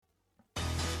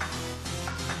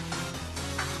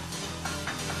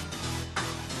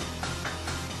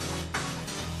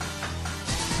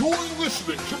You're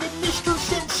listening to the Mr.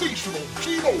 Sensational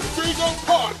Gino Vega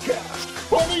podcast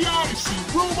on the IC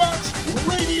Robots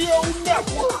Radio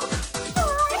Network.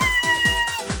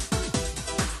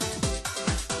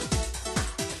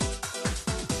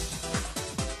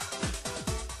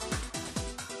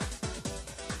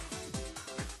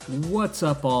 What's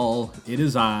up, all? It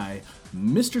is I,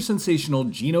 Mr. Sensational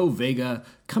Gino Vega,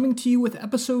 coming to you with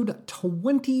episode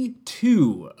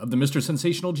 22 of the Mr.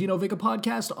 Sensational Gino Vega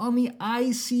podcast on the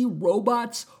IC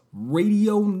Robots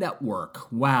Radio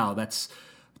Network. Wow, that's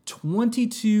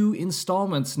 22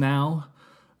 installments now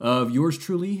of yours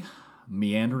truly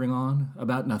meandering on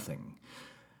about nothing.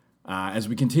 As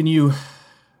we continue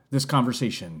this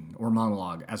conversation, or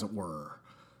monologue, as it were.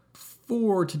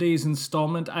 For today's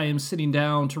installment, I am sitting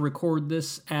down to record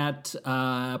this at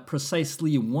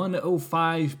precisely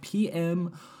 1:05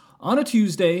 p.m. on a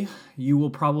Tuesday. You will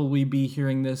probably be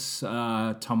hearing this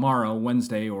tomorrow,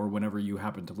 Wednesday, or whenever you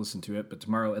happen to listen to it, but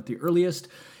tomorrow at the earliest.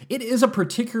 It is a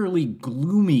particularly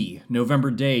gloomy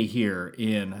November day here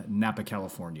in Napa,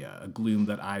 California, a gloom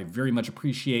that I very much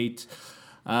appreciate.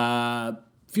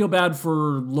 Feel bad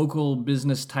for local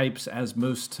business types, as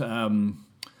most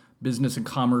business and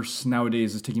commerce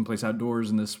nowadays is taking place outdoors,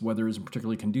 and this weather isn't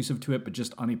particularly conducive to it, but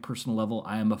just on a personal level,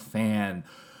 I am a fan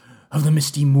of the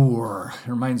misty moor. It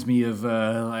reminds me of,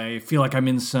 I feel like I'm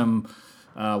in some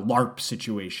LARP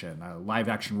situation,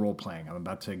 live-action role-playing. I'm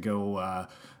about to go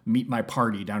meet my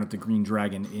party down at the Green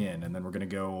Dragon Inn, and then we're going to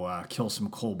go kill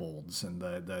some kobolds, and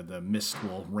the mist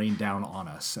will rain down on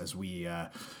us as we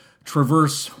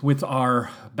traverse with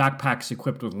our backpacks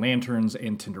equipped with lanterns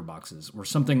and tinderboxes, or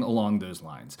something along those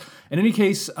lines. In any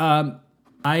case, I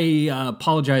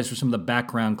apologize for some of the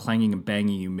background clanging and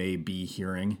banging you may be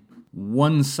hearing.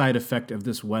 One side effect of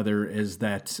this weather is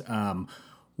that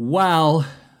while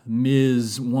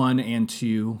Ms. 1 and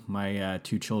 2, my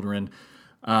two children,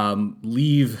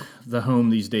 leave the home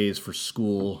these days for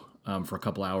school for a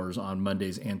couple hours on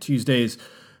Mondays and Tuesdays,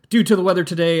 due to the weather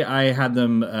today, I had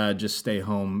them just stay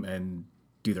home and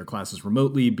do their classes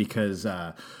remotely because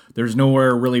there's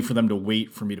nowhere really for them to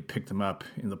wait for me to pick them up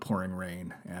in the pouring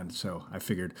rain. And so I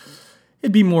figured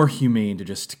it'd be more humane to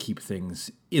just keep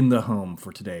things in the home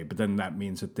for today. But then that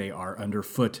means that they are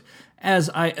underfoot as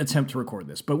I attempt to record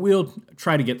this. But we'll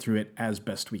try to get through it as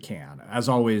best we can. As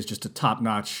always, just a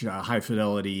top-notch,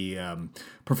 high-fidelity,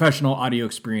 professional audio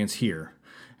experience here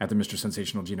at the Mr.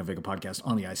 Sensational Gino Vega podcast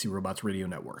on the IC Robots Radio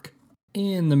Network.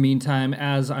 In the meantime,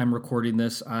 as I'm recording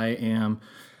this, I am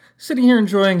sitting here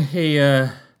enjoying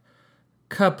a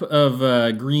cup of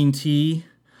green tea.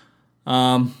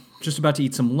 Just about to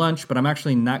eat some lunch, but I'm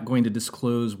actually not going to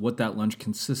disclose what that lunch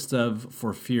consists of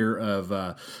for fear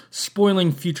of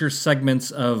spoiling future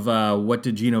segments of What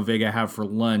Did Gino Vega Have for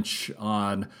Lunch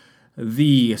on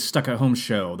the Stuck at Home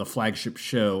show, the flagship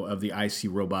show of the IC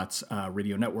Robots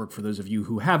Radio Network. For those of you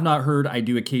who have not heard, I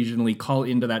do occasionally call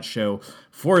into that show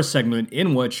for a segment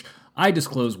in which I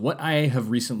disclose what I have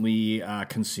recently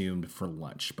consumed for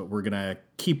lunch. But we're going to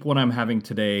keep what I'm having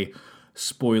today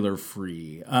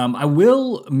spoiler-free. I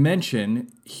will mention,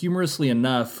 humorously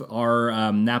enough,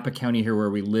 our Napa County here where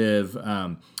we live,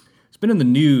 it's been in the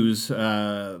news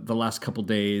the last couple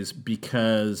days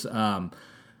because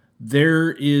there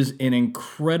is an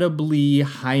incredibly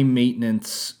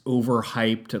high-maintenance,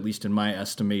 overhyped, at least in my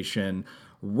estimation,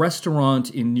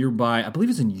 restaurant in nearby, I believe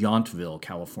it's in Yountville,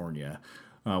 California,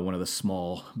 one of the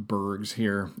small burgs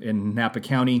here in Napa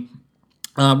County.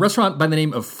 Restaurant by the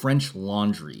name of French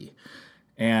Laundry.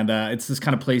 And it's this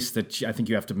kind of place that I think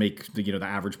you have to make, the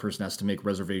average person has to make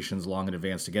reservations long in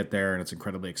advance to get there, and it's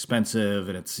incredibly expensive,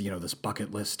 and it's, this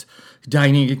bucket list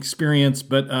dining experience.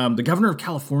 But the governor of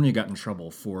California got in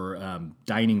trouble for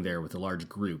dining there with a large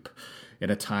group at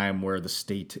a time where the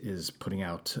state is putting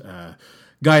out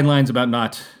guidelines about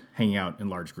not hanging out in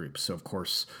large groups. So, of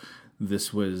course,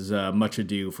 this was much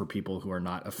ado for people who are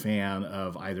not a fan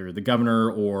of either the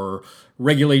governor or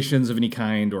regulations of any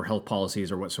kind or health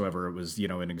policies or whatsoever. It was,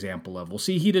 an example of, well,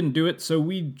 see, he didn't do it, so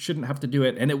we shouldn't have to do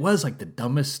it. And it was like the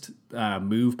dumbest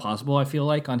move possible, I feel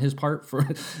like, on his part for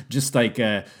just like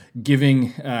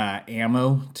giving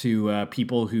ammo to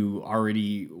people who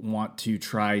already want to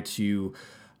try to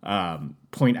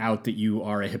point out that you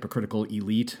are a hypocritical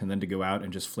elite, and then to go out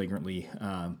and just flagrantly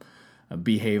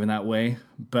behave in that way.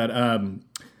 But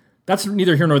that's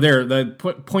neither here nor there. The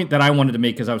point that I wanted to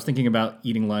make is I was thinking about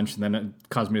eating lunch, and then it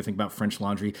caused me to think about French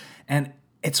Laundry. And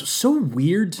it's so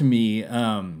weird to me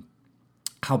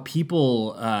how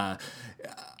people... I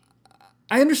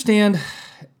understand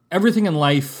everything in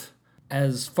life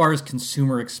as far as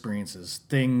consumer experiences,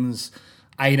 things,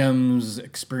 items,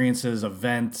 experiences,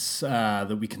 events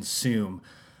that we consume.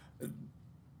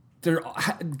 there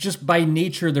just by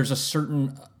nature, there's a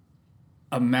certain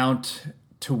amount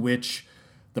to which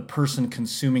the person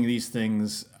consuming these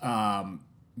things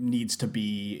needs to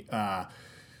be,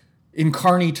 in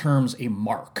carny terms, a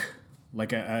mark,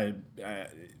 like a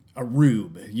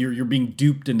rube. You're being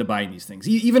duped into buying these things,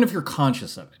 even if you're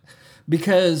conscious of it.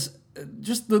 Because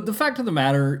just the fact of the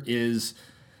matter is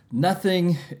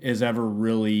nothing is ever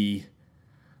really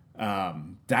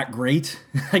that great,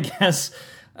 I guess.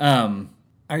 I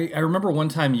remember one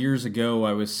time years ago,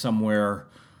 I was somewhere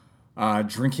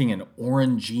drinking an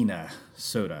Orangina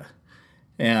soda.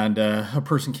 And a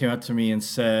person came up to me and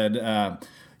said,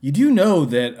 you do know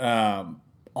that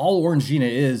all Orangina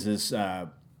is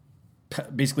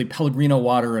basically Pellegrino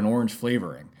water and orange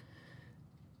flavoring.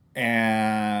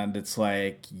 And it's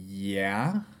like,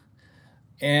 yeah.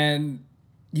 And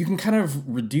you can kind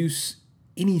of reduce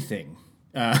anything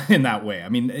in that way. I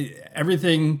mean,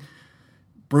 everything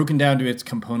broken down to its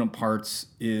component parts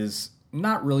is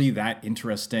not really that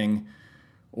interesting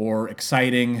or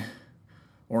exciting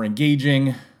or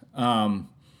engaging,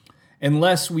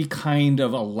 unless we kind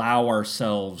of allow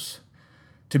ourselves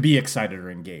to be excited or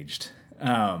engaged.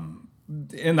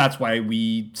 And that's why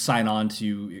we sign on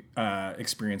to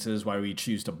experiences, why we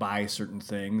choose to buy certain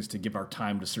things, to give our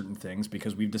time to certain things,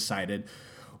 because we've decided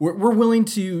we're willing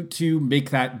to make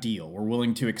that deal. We're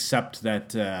willing to accept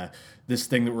that this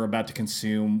thing that we're about to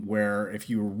consume, where if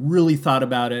you really thought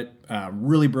about it,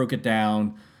 really broke it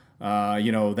down,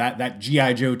 that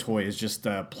G.I. Joe toy is just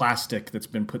plastic that's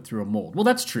been put through a mold. Well,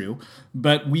 that's true,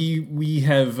 but we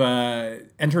have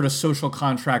entered a social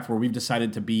contract where we've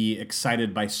decided to be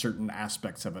excited by certain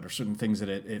aspects of it or certain things that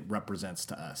it represents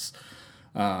to us.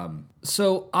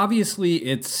 So obviously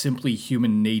it's simply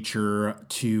human nature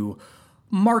to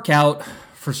mark out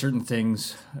for certain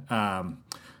things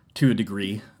to a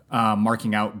degree,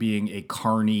 marking out being a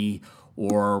carny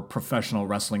or professional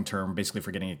wrestling term, basically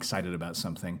for getting excited about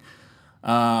something.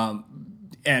 And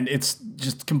it's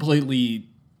just completely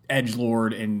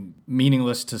edgelord and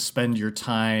meaningless to spend your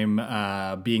time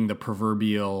being the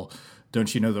proverbial,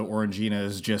 don't you know that Orangina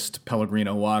is just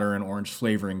Pellegrino water and orange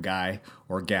flavoring guy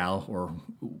or gal or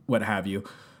what have you.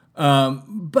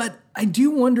 But I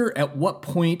do wonder at what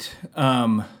point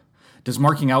does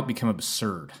marking out become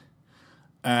absurd?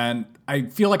 And I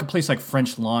feel like a place like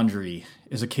French Laundry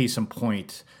is a case in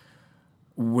point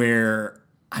where,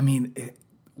 I mean,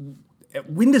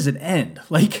 when does it end?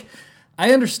 Like,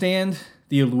 I understand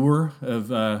the allure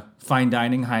of fine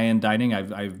dining, high-end dining.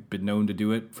 I've been known to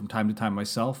do it from time to time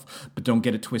myself, but don't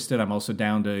get it twisted. I'm also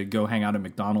down to go hang out at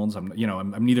McDonald's. I'm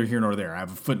neither here nor there. I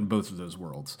have a foot in both of those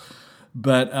worlds.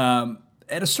 But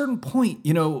at a certain point,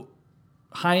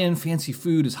 high-end fancy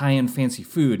food is high-end fancy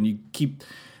food, and you keep,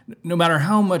 no matter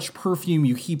how much perfume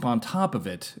you heap on top of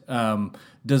it,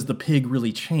 does the pig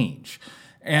really change?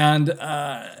 And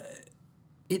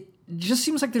it just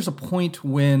seems like there's a point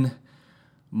when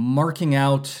marking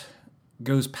out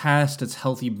goes past its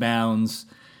healthy bounds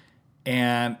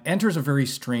and enters a very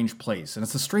strange place. And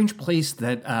it's a strange place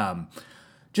that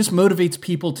just motivates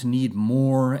people to need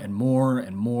more and more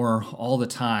and more all the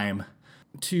time,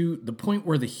 to the point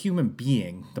where the human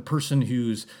being, the person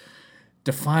who's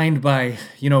defined by,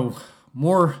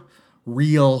 more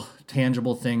real,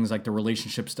 tangible things like the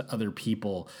relationships to other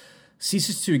people,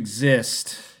 ceases to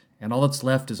exist, and all that's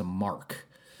left is a mark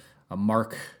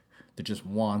that just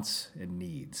wants and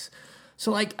needs.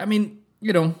 So,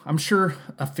 I'm sure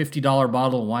a $50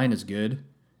 bottle of wine is good.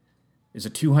 Is a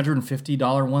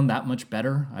 $250 one that much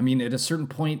better? I mean, at a certain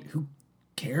point, who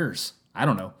cares? I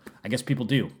don't know. I guess people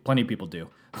do. Plenty of people do.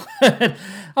 It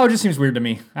just seems weird to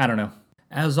me. I don't know.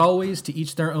 As always, to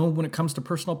each their own when it comes to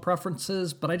personal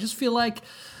preferences, but I just feel like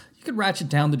you could ratchet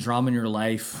down the drama in your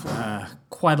life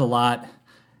quite a lot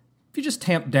if you just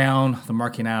tamp down the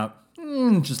marking out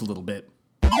just a little bit.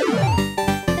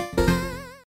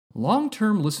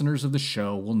 Long-term listeners of the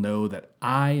show will know that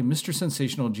I, Mr.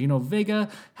 Sensational Gino Vega,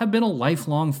 have been a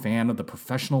lifelong fan of the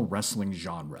professional wrestling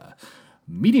genre.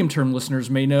 Medium-term listeners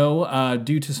may know,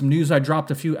 due to some news I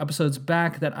dropped a few episodes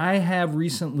back, that I have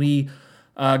recently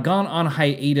gone on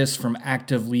hiatus from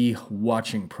actively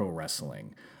watching pro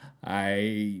wrestling.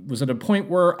 I was at a point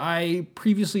where I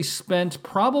previously spent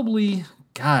probably,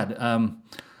 I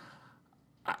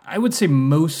would say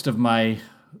most of my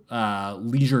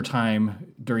leisure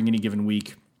time during any given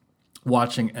week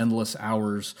watching endless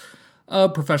hours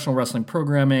of professional wrestling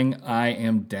programming. I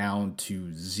am down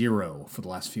to 0 for the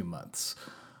last few months.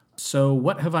 So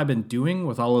what have I been doing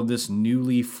with all of this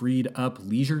newly freed up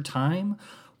leisure time?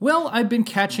 Well, I've been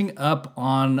catching up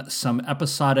on some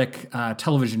episodic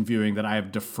television viewing that I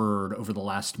have deferred over the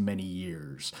last many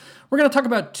years. We're going to talk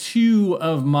about two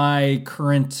of my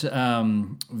current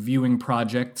viewing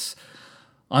projects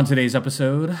on today's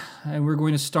episode. And we're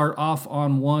going to start off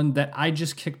on one that I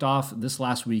just kicked off this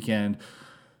last weekend.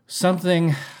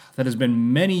 Something that has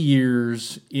been many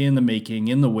years in the making,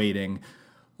 in the waiting.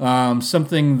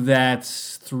 Something that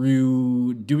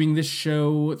through doing this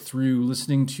show, through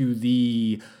listening to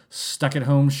the Stuck at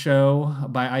Home show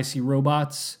by IC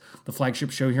Robots, the flagship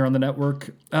show here on the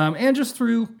network, and just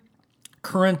through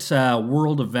current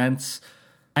world events,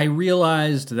 I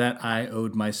realized that I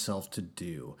owed myself to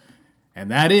do.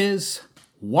 And that is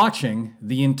watching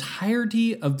the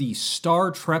entirety of the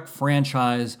Star Trek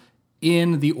franchise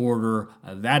in the order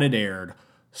that it aired,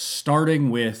 starting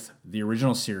with the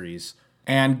original series.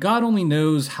 And God only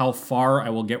knows how far I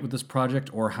will get with this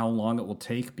project or how long it will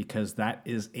take, because that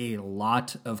is a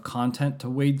lot of content to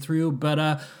wade through. But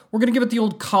we're going to give it the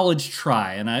old college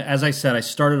try. And as I said, I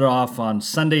started off on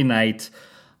Sunday night.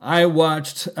 I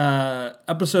watched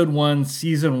episode 1,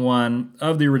 season 1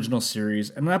 of the original series.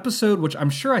 An episode which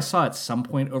I'm sure I saw at some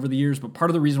point over the years, but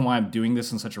part of the reason why I'm doing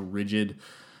this in such a rigid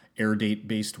air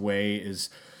date-based way is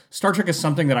Star Trek is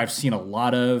something that I've seen a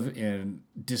lot of in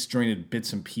disjointed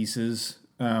bits and pieces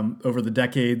over the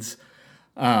decades,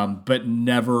 but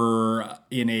never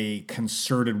in a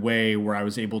concerted way where I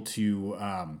was able to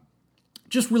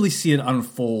just really see it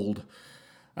unfold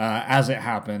as it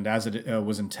happened, as it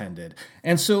was intended.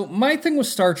 And so my thing with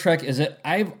Star Trek is that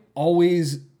I've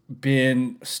always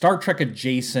been Star Trek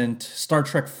adjacent, Star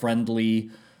Trek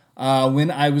friendly. When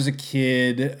I was a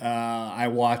kid, I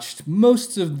watched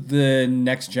most of the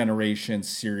Next Generation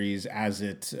series as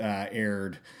it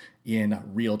aired in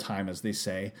real time, as they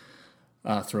say.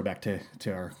 Throwback to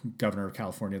our governor of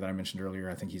California that I mentioned earlier.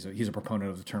 I think he's a proponent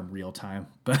of the term real time.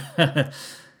 But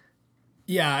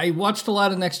yeah, I watched a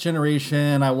lot of Next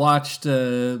Generation. I watched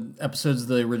episodes of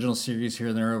the original series here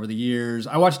and there over the years.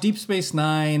 I watched Deep Space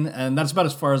Nine, and that's about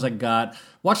as far as I got.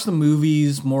 Watched the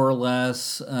movies, more or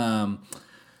less.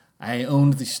 I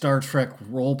owned the Star Trek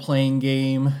role-playing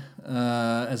game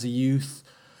as a youth.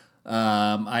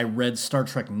 I read Star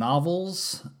Trek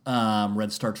novels,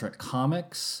 read Star Trek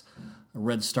comics,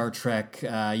 read Star Trek,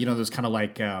 those kind of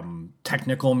like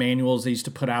technical manuals they used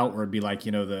to put out where it'd be like,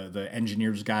 the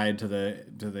engineer's guide to the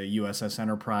USS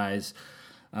Enterprise.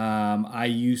 I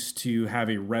used to have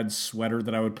a red sweater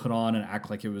that I would put on and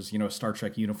act like it was, a Star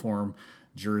Trek uniform,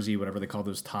 jersey, whatever they call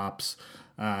those tops.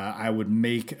 I would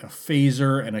make a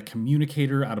phaser and a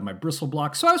communicator out of my bristle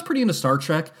block. So I was pretty into Star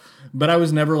Trek, but I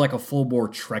was never like a full-bore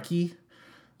Trekkie.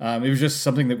 It was just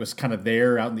something that was kind of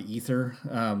there out in the ether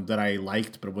that I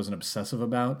liked, but wasn't obsessive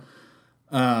about.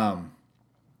 But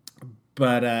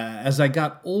as I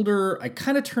got older, I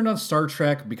kind of turned on Star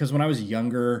Trek because when I was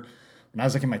younger, when I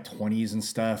was like in my 20s and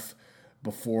stuff,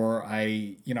 before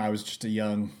I was just a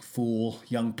young fool,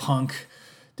 young punk,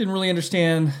 didn't really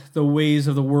understand the ways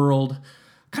of the world.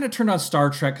 Kind of turned on Star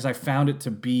Trek because I found it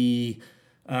to be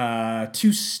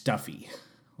too stuffy.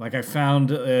 Like I found,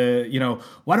 why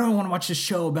do I want to watch this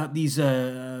show about these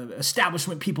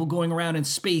establishment people going around in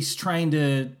space trying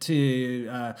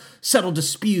to settle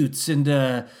disputes and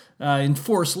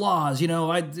enforce laws?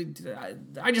 I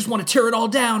just want to tear it all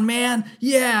down, man.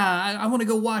 Yeah, I want to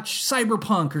go watch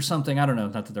Cyberpunk or something. I don't know.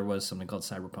 Not that there was something called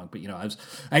Cyberpunk, but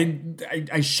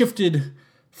I shifted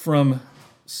from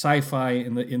sci-fi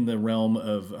in the realm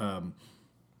of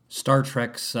Star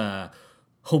Trek's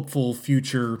hopeful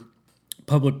future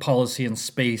public policy and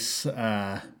space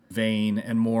vein,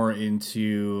 and more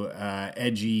into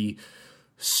edgy,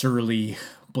 surly,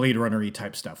 Blade Runner-y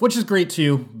type stuff, which is great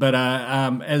too. But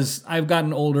as I've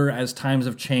gotten older, as times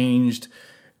have changed,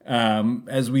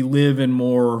 as we live in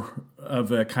more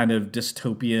of a kind of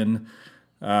dystopian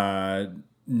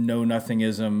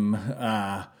know-nothingism,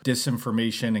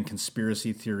 disinformation and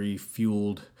conspiracy theory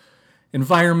fueled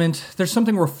environment, there's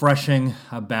something refreshing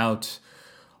about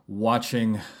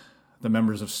watching the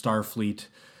members of Starfleet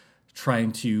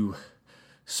trying to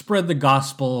spread the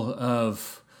gospel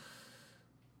of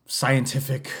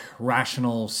scientific,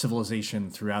 rational civilization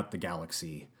throughout the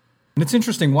galaxy. And it's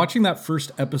interesting, watching that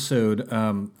first episode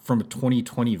from a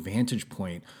 2020 vantage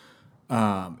point,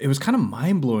 it was kind of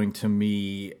mind-blowing to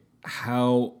me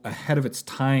how ahead of its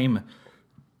time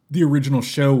the original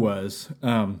show was,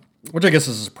 which I guess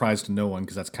is a surprise to no one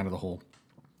because that's kind of the whole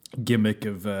gimmick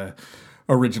of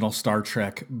original Star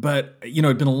Trek. But,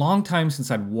 it'd been a long time since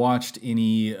I'd watched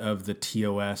any of the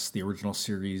TOS, the original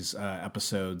series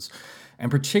episodes,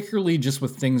 and particularly just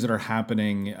with things that are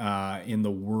happening in the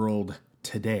world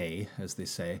today, as they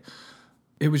say.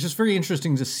 it was just very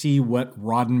interesting to see what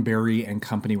Roddenberry and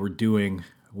company were doing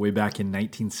way back in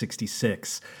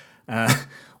 1966.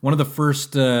 One of the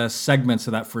first segments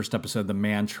of that first episode, The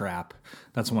Man Trap,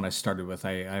 that's the one I started with.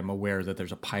 I'm aware that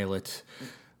there's a pilot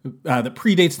that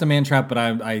predates The Man Trap, but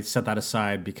I set that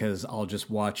aside because I'll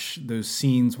just watch those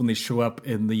scenes when they show up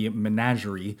in the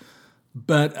menagerie.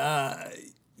 But one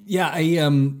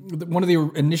of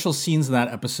the initial scenes of that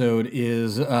episode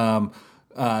is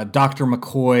Dr.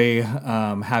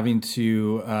 McCoy having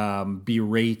to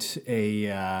berate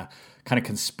a kind of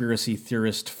conspiracy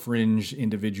theorist fringe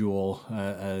individual,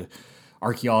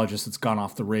 archaeologist that's gone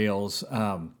off the rails,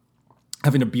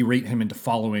 having to berate him into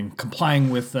complying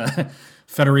with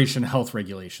Federation health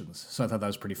regulations. So I thought that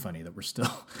was pretty funny that we're still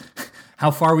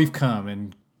how far we've come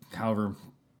and however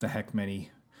the heck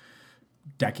many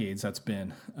decades that's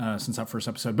been since that first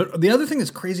episode. But the other thing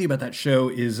that's crazy about that show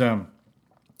is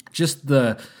just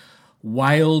the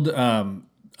wild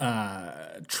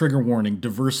trigger warning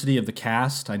diversity of the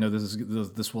cast. I know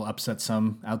this will upset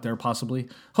some out there possibly.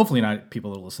 Hopefully not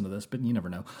people that listen to this, but you never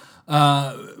know.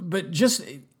 But just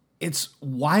it's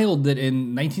wild that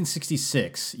in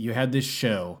 1966 you had this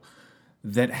show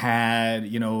that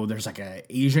had, there's like a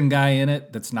Asian guy in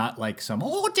it that's not like some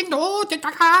karate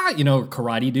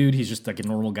dude. He's just like a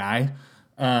normal guy.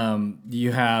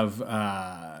 You have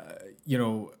a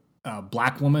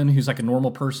black woman who's like a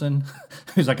normal person,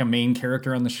 who's like a main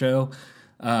character on the show.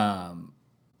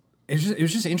 It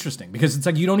was just interesting because it's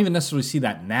like you don't even necessarily see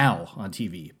that now on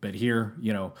TV, but here,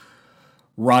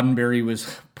 Roddenberry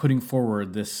was putting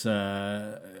forward this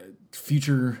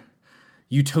future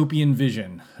utopian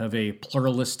vision of a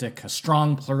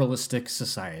strong pluralistic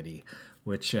society,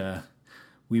 which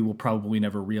we will probably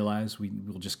never realize. We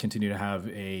will just continue to have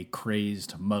a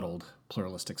crazed, muddled,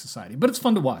 pluralistic society. But it's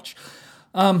fun to watch.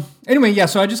 Anyway,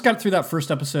 so I just got through that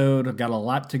first episode. I've got a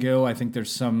lot to go. I think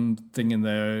there's something in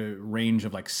the range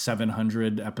of like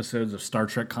 700 episodes of Star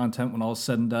Trek content when all is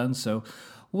said and done. So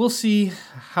we'll see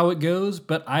how it goes,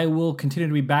 but I will continue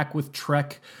to be back with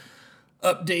Trek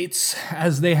updates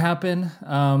as they happen.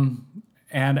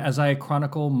 And as I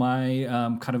chronicle my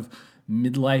kind of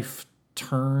midlife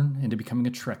turn into becoming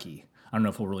a Trekkie. I don't know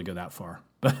if we'll really go that far,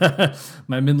 but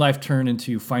my midlife turn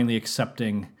into finally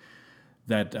accepting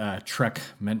that Trek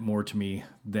meant more to me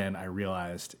than I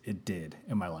realized it did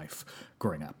in my life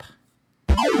growing up.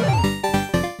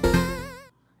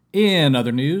 In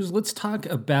other news, let's talk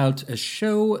about a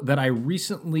show that I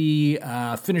recently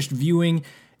finished viewing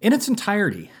in its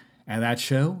entirety. And that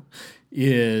show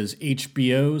is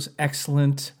HBO's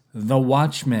excellent The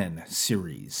Watchmen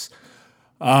series.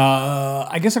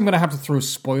 I guess I'm going to have to throw a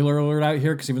spoiler alert out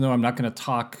here because even though I'm not going to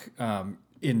talk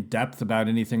in depth about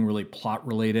anything really plot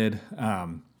related,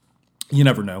 you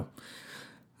never know.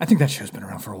 I think that show's been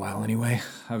around for a while anyway.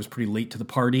 I was pretty late to the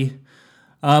party.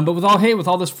 But with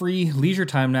all this free leisure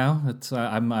time now,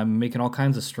 I'm making all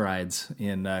kinds of strides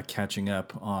in catching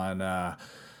up on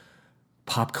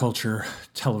pop culture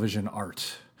television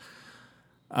art.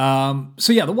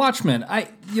 The Watchmen.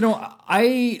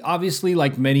 I obviously,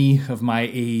 like many of my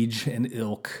age and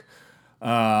ilk,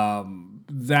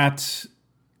 that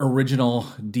original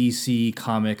DC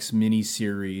Comics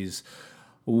miniseries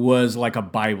was like a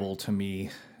Bible to me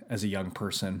as a young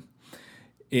person.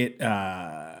 It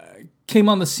came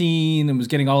on the scene and was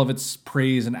getting all of its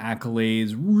praise and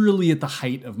accolades really at the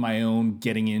height of my own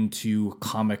getting into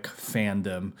comic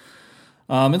fandom.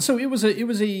 And so it was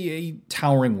a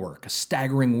towering work, a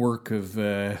staggering work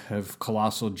of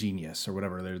colossal genius or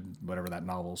whatever that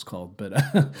novel is called. But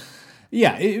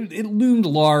it loomed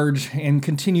large and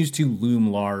continues to loom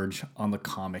large on the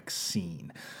comic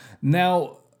scene.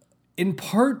 Now, in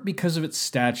part because of its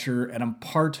stature and in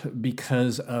part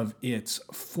because of its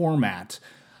format,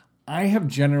 I have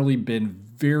generally been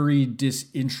very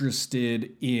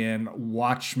disinterested in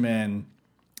Watchmen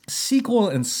sequel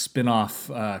and spin-off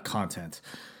content.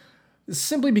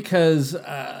 Simply because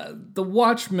the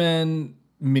Watchmen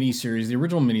miniseries, the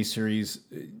original miniseries,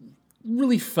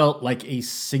 really felt like a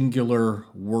singular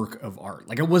work of art.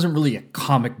 Like it wasn't really a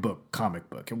comic book.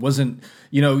 It wasn't,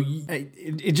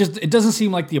 it doesn't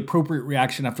seem like the appropriate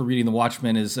reaction after reading The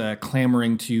Watchmen is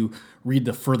clamoring to read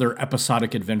the further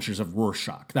episodic adventures of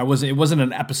Rorschach. It wasn't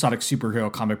an episodic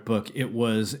superhero comic book. It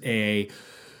was a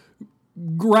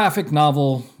graphic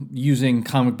novel using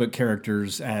comic book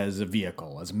characters as a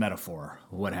vehicle, as a metaphor,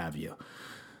 what have you.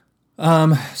 So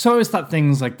I always thought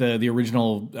things like the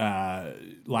original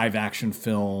live action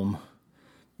film,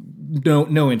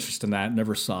 no interest in that,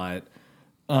 never saw it.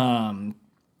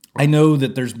 I know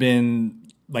that there's been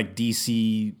like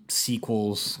DC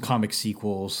sequels, comic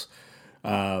sequels.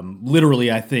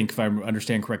 Literally, I think, if I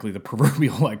understand correctly, the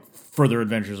proverbial like Further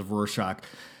Adventures of Rorschach.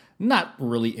 Not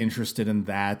really interested in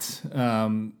that.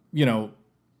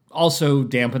 Also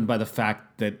dampened by the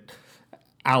fact that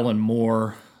Alan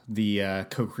Moore, the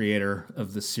co-creator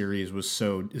of the series, is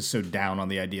so down on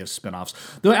the idea of spinoffs.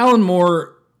 Though Alan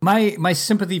Moore, my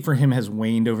sympathy for him has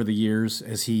waned over the years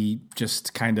as he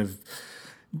just kind of,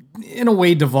 in a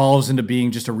way, devolves into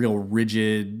being just a real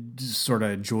rigid sort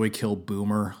of joy-kill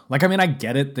boomer. Like, I mean, I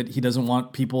get it that he doesn't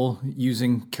want people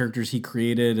using characters he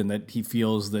created and that he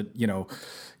feels that,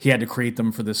 he had to create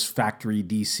them for this factory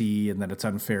DC and that it's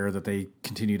unfair that they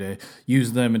continue to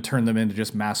use them and turn them into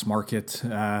just mass market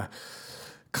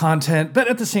content. But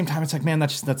at the same time, it's like, man,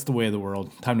 that's the way of the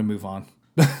world. Time to move on.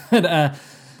 But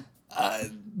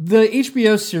the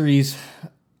HBO series,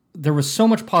 there was so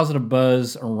much positive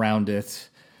buzz around it,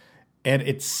 and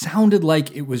it sounded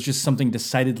like it was just something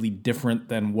decidedly different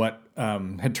than what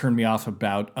had turned me off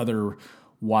about other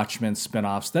Watchmen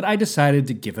spinoffs that I decided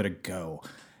to give it a go.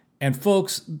 And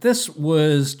folks, this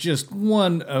was just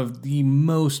one of the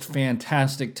most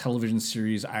fantastic television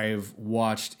series I've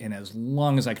watched in as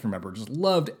long as I can remember. Just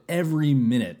loved every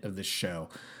minute of this show.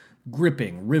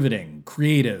 Gripping, riveting,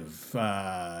 creative,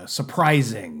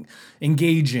 surprising,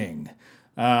 engaging,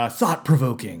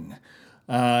 thought-provoking.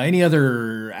 Any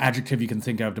other adjective you can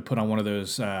think of to put on one of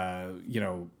those,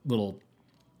 little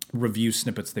review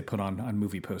snippets they put on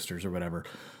movie posters or whatever.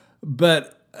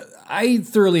 But I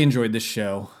thoroughly enjoyed this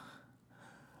show.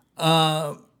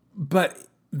 But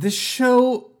this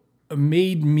show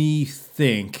made me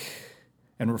think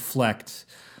and reflect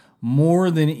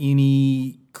more than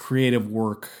any creative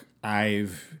work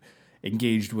I've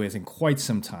engaged with in quite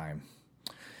some time.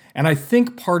 And I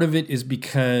think part of it is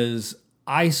because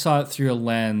I saw it through a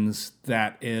lens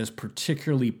that is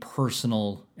particularly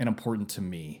personal and important to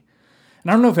me. And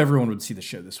I don't know if everyone would see the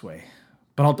show this way,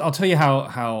 but I'll tell you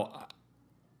how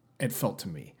it felt to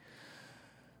me.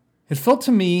 It felt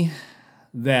to me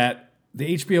that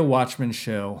the HBO Watchmen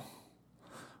show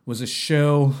was a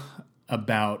show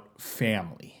about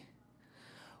family.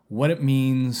 What it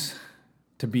means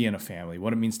to be in a family,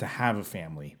 what it means to have a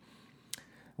family,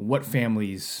 what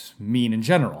families mean in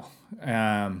general.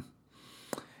 And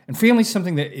family is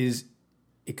something that is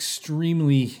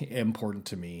extremely important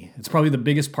to me. It's probably the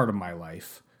biggest part of my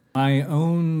life. My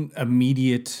own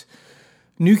immediate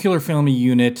nuclear family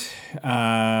unit,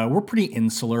 we're pretty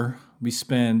insular. We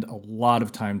spend a lot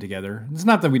of time together. It's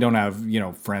not that we don't have,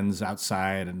 friends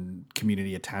outside and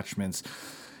community attachments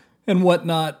and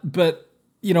whatnot, but,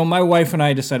 my wife and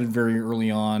I decided very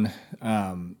early on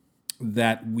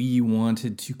that we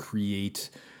wanted to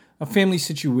create a family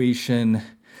situation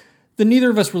that neither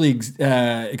of us really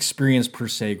experienced per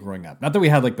se growing up. Not that we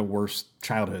had like the worst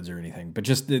childhoods or anything, but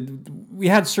just we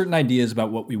had certain ideas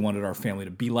about what we wanted our family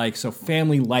to be like. So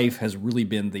family life has really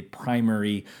been the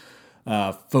primary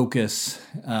focus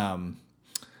of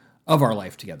our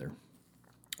life together,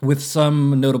 with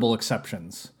some notable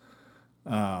exceptions,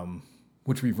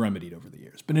 which we've remedied over the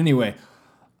years. But anyway,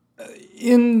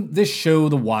 in this show,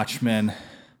 The Watchmen,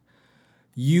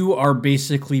 you are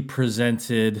basically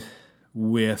presented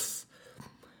with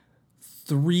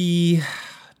 3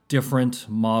 different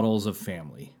models of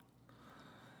family.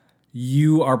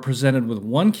 You are presented with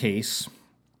one case,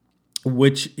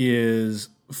 which is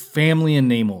family in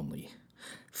name only.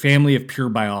 Family of pure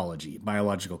biology,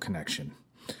 biological connection,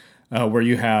 where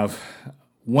you have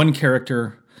one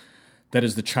character that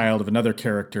is the child of another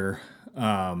character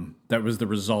that was the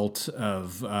result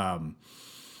of,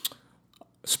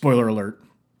 spoiler alert,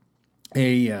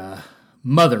 a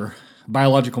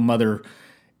biological mother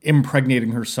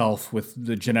impregnating herself with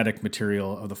the genetic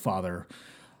material of the father,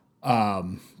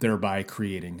 thereby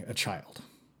creating a child.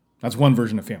 That's one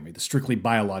version of family, the strictly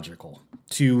biological.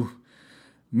 2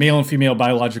 male and female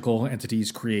biological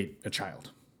entities create a child.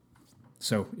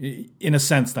 So, in a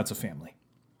sense, that's a family.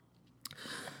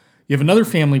 You have another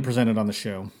family presented on the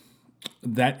show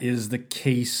that is the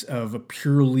case of a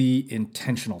purely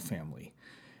intentional family.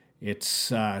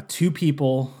 It's 2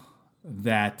 people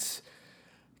that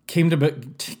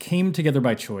came together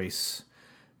by choice,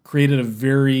 created a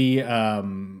very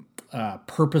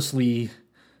purposely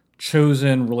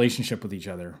chosen relationship with each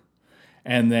other,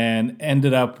 and then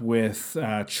ended up with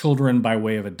children by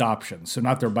way of adoption. So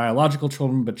not their biological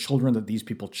children, but children that these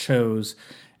people chose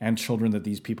and children that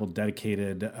these people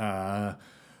dedicated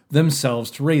themselves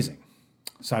to raising.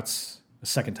 So that's a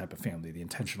second type of family, the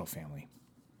intentional family.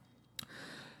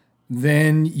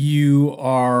 Then you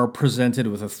are presented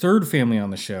with a third family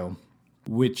on the show,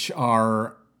 which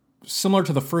are similar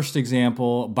to the first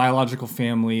example, biological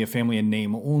family, a family in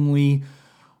name only,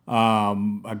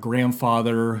 a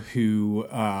grandfather who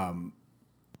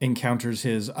encounters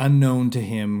his unknown to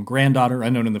him granddaughter,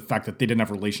 unknown in the fact that they didn't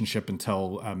have a relationship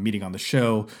until meeting on the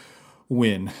show,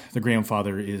 when the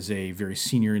grandfather is a very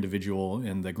senior individual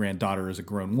and the granddaughter is a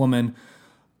grown woman.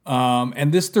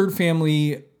 And this third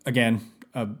family, again,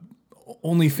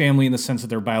 only family in the sense that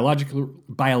they're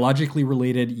biologically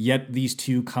related, yet these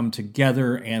two come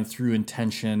together and through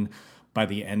intention by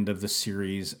the end of the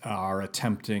series are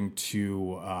attempting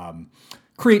to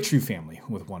create true family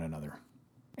with one another.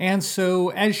 And so,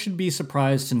 as should be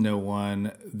surprise to no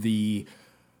one, the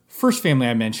first family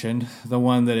I mentioned, the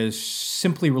one that is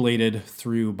simply related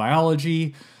through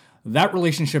biology, that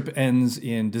relationship ends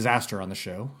in disaster on the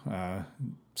show.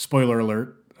 Spoiler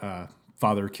alert,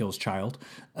 father kills child.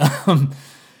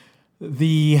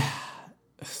 The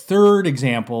third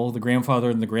example, the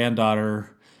grandfather and the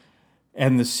granddaughter,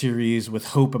 end the series with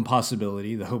hope and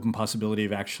possibility, the hope and possibility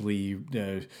of actually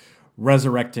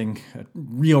resurrecting a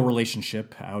real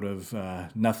relationship out of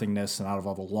nothingness and out of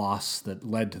all the loss that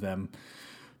led to them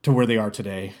to where they are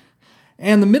today.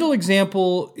 And the middle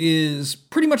example is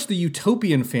pretty much the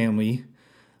utopian family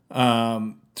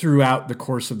throughout the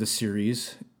course of the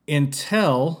series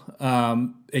until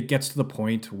it gets to the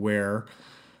point where,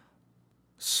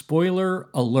 spoiler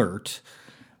alert,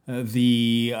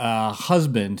 the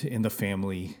husband in the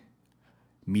family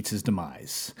meets his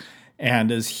demise.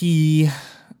 And as he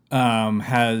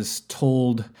has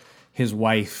told his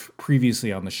wife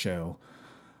previously on the show,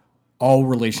 all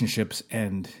relationships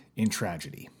end in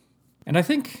tragedy. And I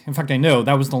think, in fact, I know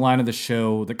that was the line of the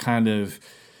show that kind of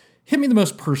hit me the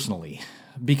most personally,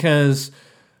 because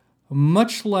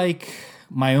much like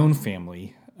my own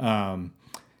family,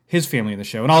 his family in the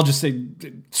show, and I'll just say,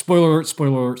 spoiler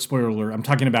alert, I'm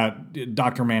talking about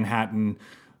Dr. Manhattan,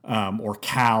 or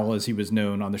Cal, as he was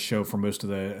known on the show for most of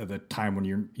the time when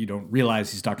you don't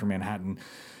realize he's Dr. Manhattan,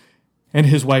 and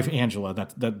his wife Angela.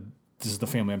 That this is the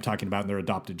family I'm talking about, and their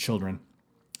adopted children.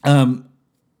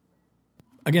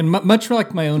 Again, much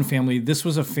like my own family, this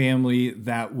was a family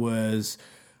that was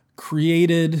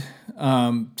created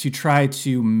to try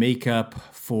to make up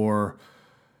for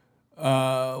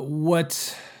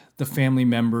what the family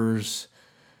members,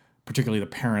 particularly the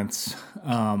parents,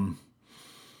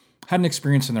 had an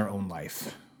experience in their own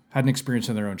life, had an experience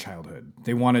in their own childhood.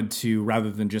 They wanted to, rather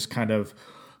than just kind of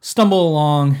stumble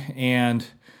along and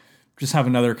just have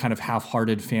another kind of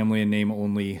half-hearted family in name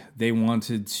only, they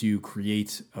wanted to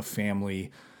create a family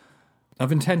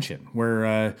of intention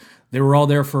where they were all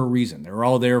there for a reason. They were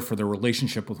all there for their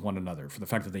relationship with one another, for the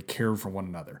fact that they cared for one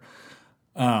another.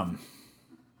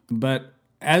 But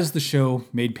as the show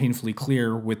made painfully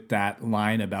clear with that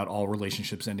line about all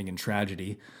relationships ending in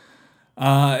tragedy,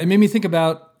 it made me think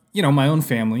about, my own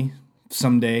family.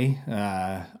 Someday,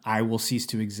 I will cease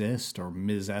to exist, or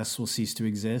Ms. S will cease to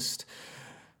exist.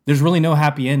 There's really no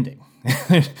happy ending.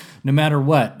 No matter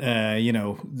what,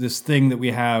 this thing that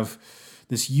we have,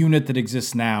 this unit that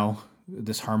exists now,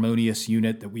 this harmonious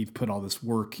unit that we've put all this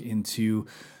work into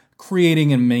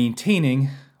creating and maintaining,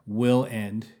 will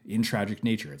end in tragic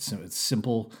nature. It's a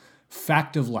simple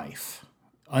fact of life,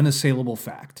 unassailable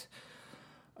fact.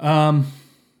 So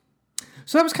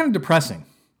that was kind of depressing.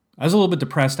 I was a little bit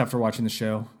depressed after watching the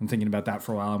show and thinking about that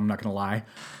for a while, I'm not going to lie.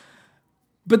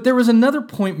 But there was another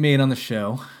point made on the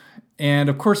show, and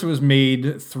of course it was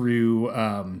made through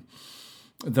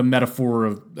the metaphor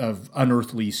of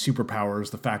unearthly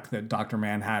superpowers, the fact that Dr.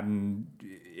 Manhattan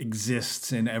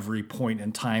exists in every point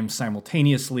in time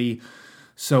simultaneously.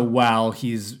 So while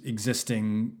he's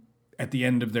existing at the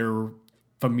end of their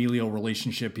familial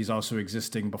relationship, he's also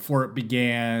existing before it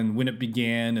began, when it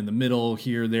began, in the middle,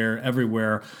 here, there,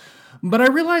 everywhere. But I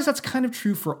realize that's kind of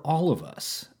true for all of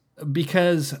us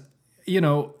because,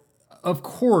 of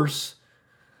course,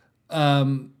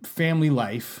 family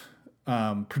life,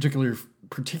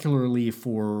 particularly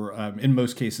for, in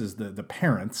most cases, the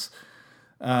parents,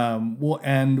 will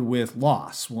end with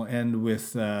loss, will end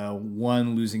with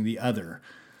one losing the other.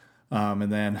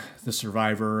 And then the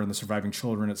survivor and the surviving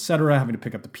children, et cetera, having to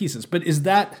pick up the pieces. But is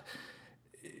that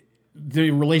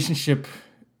the relationship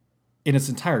in its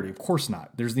entirety? Of course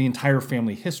not. There's the entire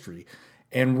family history,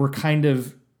 and we're kind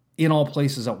of in all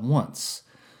places at once.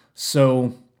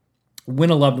 So when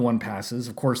a loved one passes,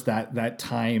 of course, that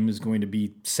time is going to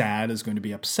be sad, is going to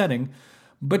be upsetting,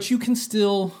 but you can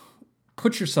still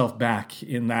put yourself back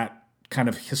in that kind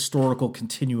of historical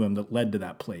continuum that led to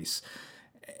that place.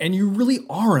 And you really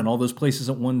are in all those places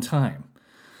at one time.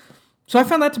 So I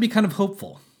found that to be kind of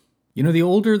hopeful. The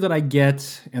older that I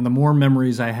get and the more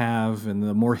memories I have and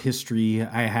the more history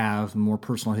I have, the more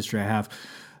personal history I have,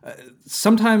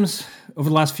 sometimes over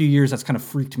the last few years, that's kind of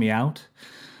freaked me out.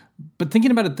 But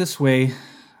thinking about it this way,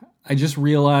 I just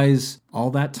realize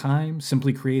all that time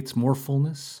simply creates more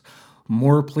fullness,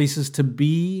 more places to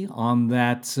be on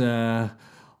that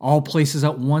all places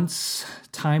at once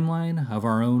timeline of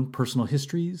our own personal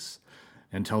histories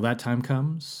until that time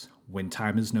comes when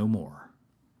time is no more.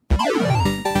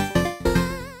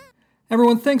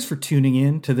 Everyone, thanks for tuning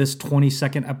in to this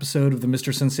 22nd episode of the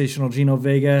Mr. Sensational Gino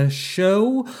Vega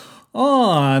show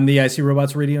on the IC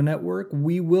Robots Radio Network.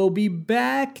 We will be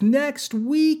back next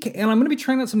week, and I'm going to be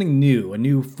trying out something new, a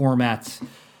new format,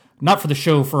 not for the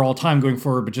show for all time going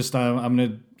forward, but just I'm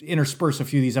going to intersperse a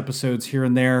few of these episodes here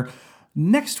and there.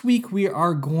 Next week, we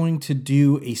are going to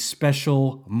do a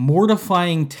special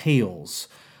Mortifying Tales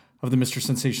of the Mr.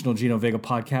 Sensational Gino Vega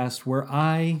podcast, where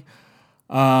I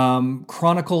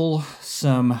chronicle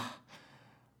some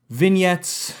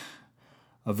vignettes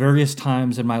of various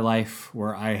times in my life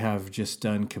where I have just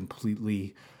done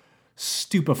completely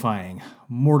stupefying,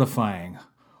 mortifying,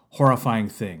 horrifying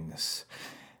things.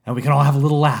 And we can all have a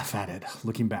little laugh at it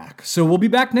looking back. So we'll be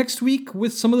back next week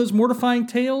with some of those mortifying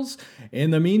tales. In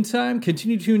the meantime,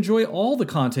 continue to enjoy all the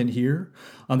content here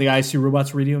on the IC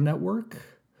Robots Radio Network.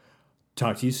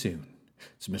 Talk to you soon.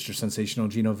 It's Mr. Sensational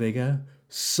Gino Vega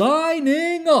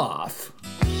signing off.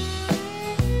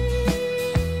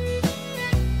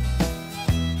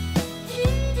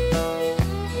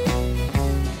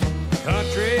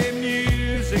 Country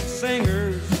music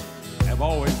singers have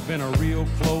always been a real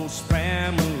close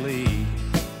family.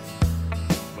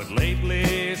 But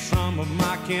lately some of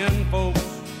my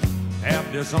kinfolks have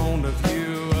disowned a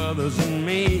few others than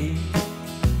me.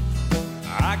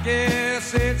 I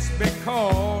guess it's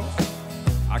because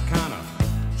I kind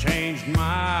of changed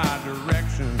my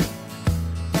direction.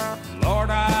 Lord,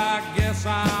 I guess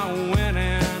I went